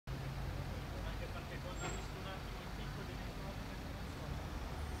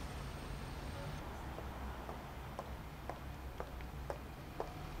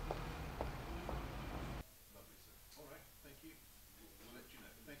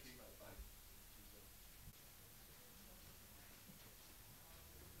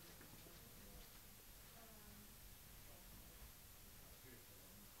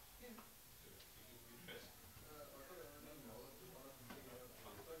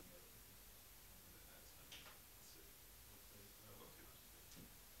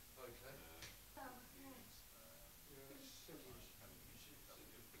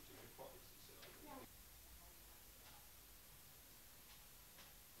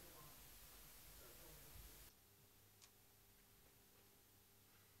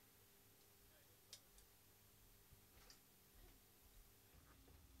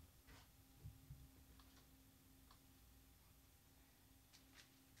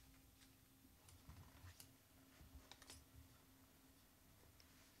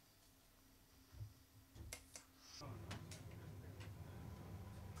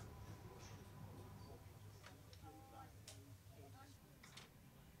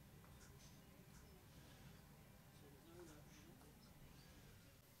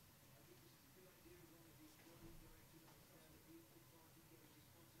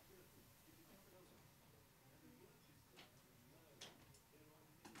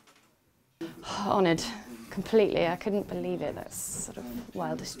honoured completely. I couldn't believe it. That's sort of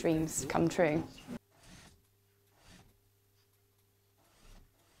wildest dreams come true.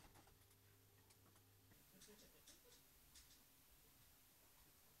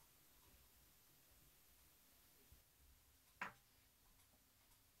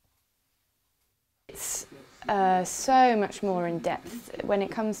 It's so much more in depth when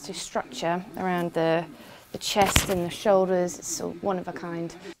it comes to structure around the chest and the shoulders. It's sort of one of a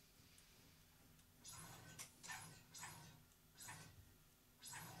kind.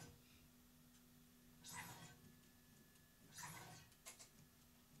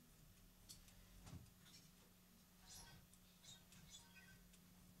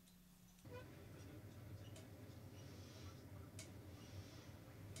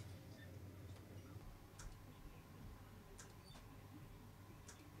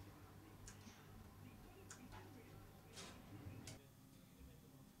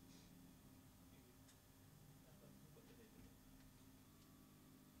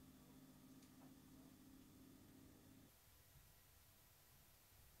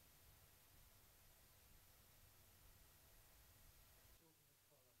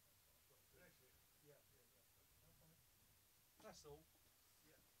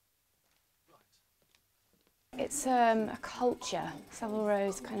 It's a culture. Savile Row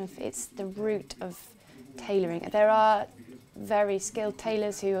is it's the root of tailoring. There are very skilled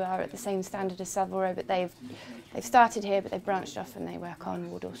tailors who are at the same standard as Savile Row, but they've started here, but they've branched off and they work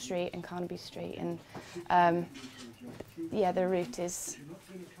on Wardour Street and Carnaby Street, and yeah, the root is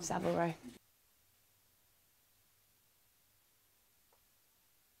Savile Row.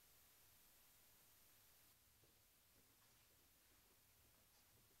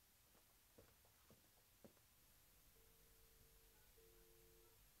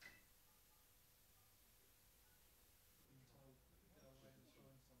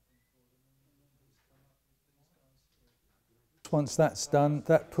 Once that's done,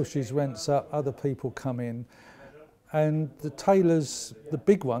 that pushes rents up, other people come in, and the tailors, the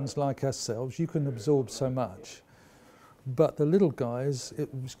big ones like ourselves, you can absorb so much, but the little guys, it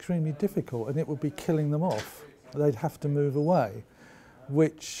was extremely difficult and it would be killing them off. They'd have to move away,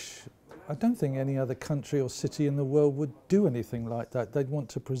 which I don't think any other country or city in the world would do anything like that. They'd want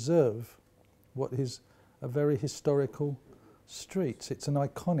to preserve what is a very historical street. It's an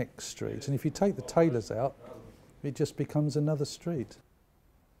iconic street, and if you take the tailors out, it just becomes another street.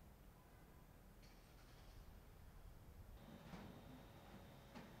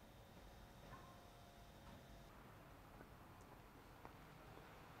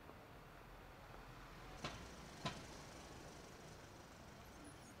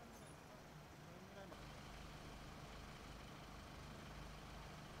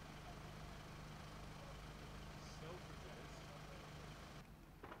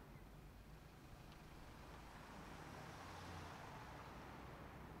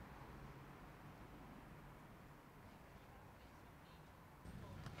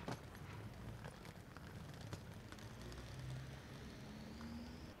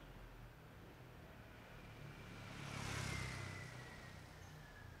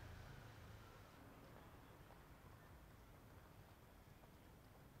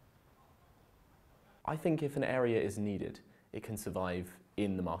 I think if an area is needed, it can survive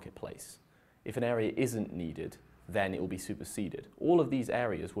in the marketplace. If an area isn't needed, then it will be superseded. All of these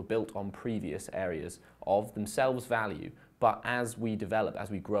areas were built on previous areas of themselves value, but as we develop, as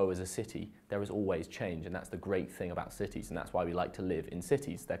we grow as a city, there is always change, and that's the great thing about cities, and that's why we like to live in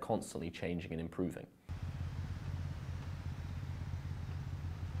cities. They're constantly changing and improving.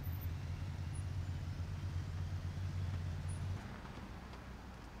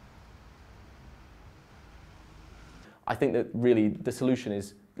 I think that really the solution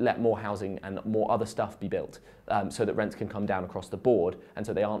is let more housing and more other stuff be built so that rents can come down across the board and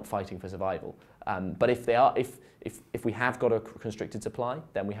so they aren't fighting for survival. But if we have got a constricted supply,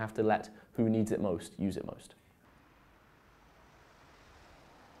 then we have to let who needs it most use it most.